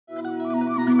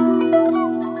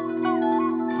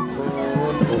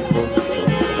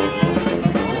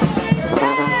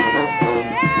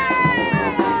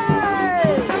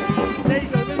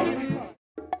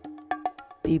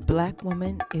Black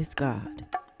Woman is God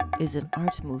is an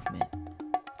arts movement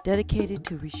dedicated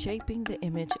to reshaping the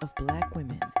image of Black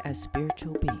women as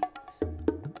spiritual beings.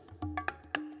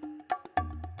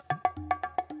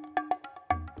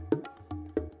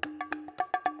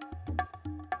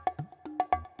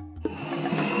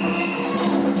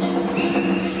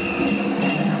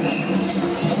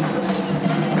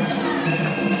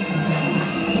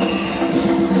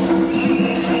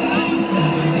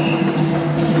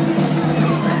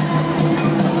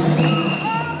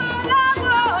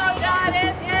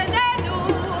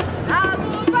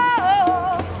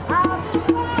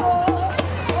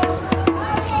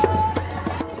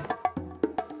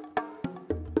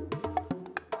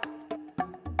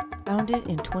 Founded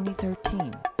in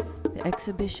 2013, the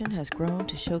exhibition has grown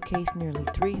to showcase nearly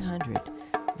 300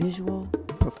 visual,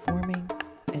 performing,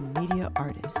 and media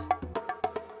artists.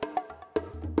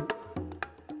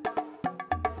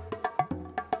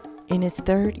 In its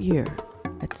third year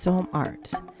at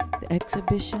SOMArts, the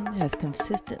exhibition has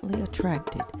consistently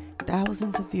attracted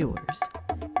thousands of viewers,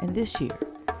 and this year,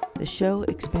 the show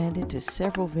expanded to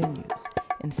several venues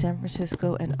in San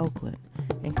Francisco and Oakland,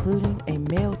 including a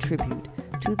male tribute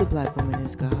to the Black Woman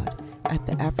is God at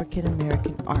the African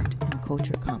American Art and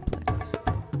Culture Complex.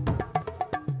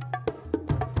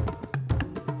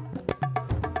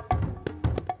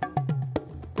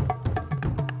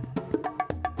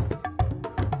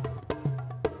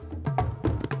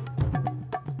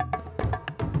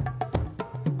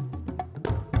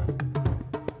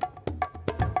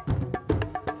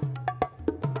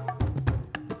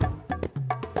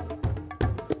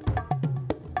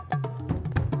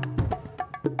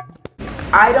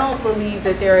 I don't believe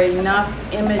that there are enough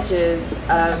images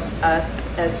of us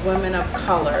as women of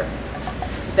color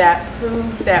that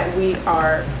prove that we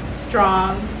are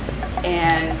strong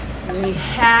and we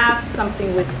have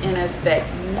something within us that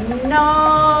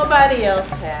nobody else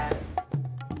has.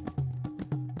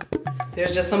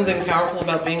 There's just something powerful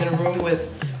about being in a room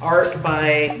with art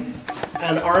by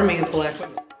an army of Black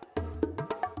women.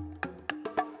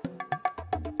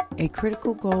 A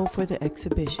critical goal for the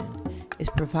exhibition is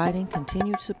providing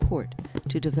continued support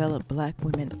to develop Black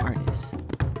women artists.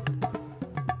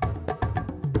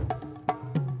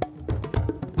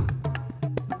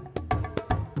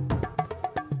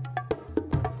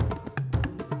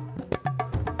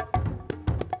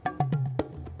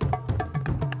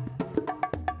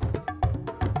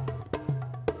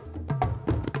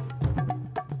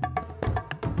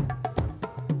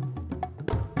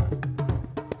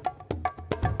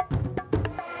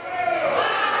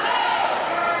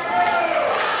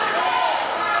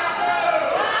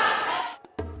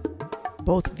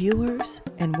 Both viewers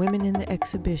and women in the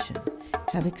exhibition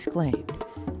have exclaimed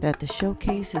that the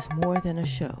showcase is more than a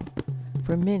show.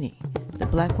 For many, the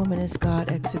Black Woman is God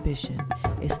exhibition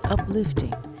is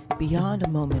uplifting beyond a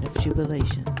moment of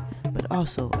jubilation, but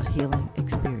also a healing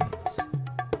experience.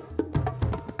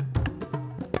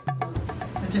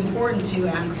 It's important to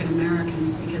African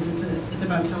Americans because it's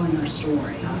about telling our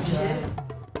story.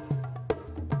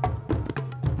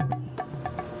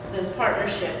 This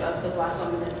partnership of the Black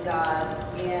Woman is God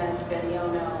and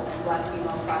Beniono and Black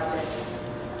Female Project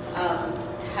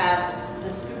have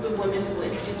this group of women who will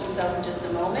introduce themselves in just a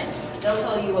moment. They'll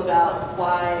tell you about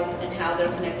why and how they're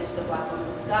connected to the Black Woman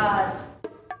is God.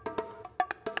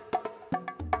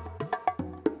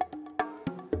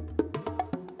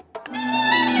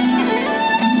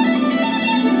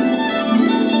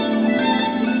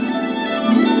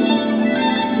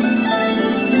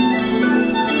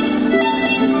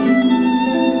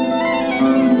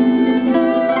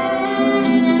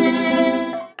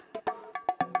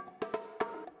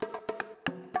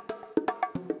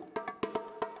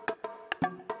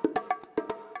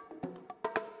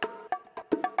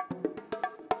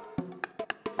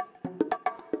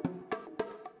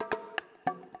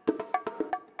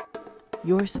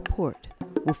 Your support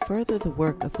will further the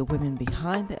work of the women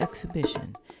behind the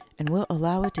exhibition and will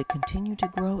allow it to continue to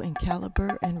grow in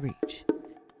caliber and reach.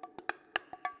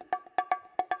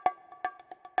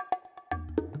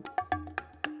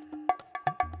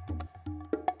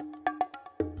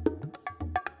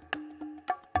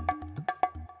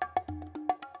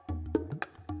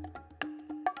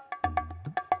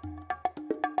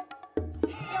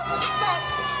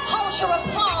 Culture of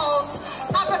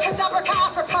pause, Africa,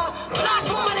 Africa, Black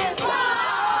woman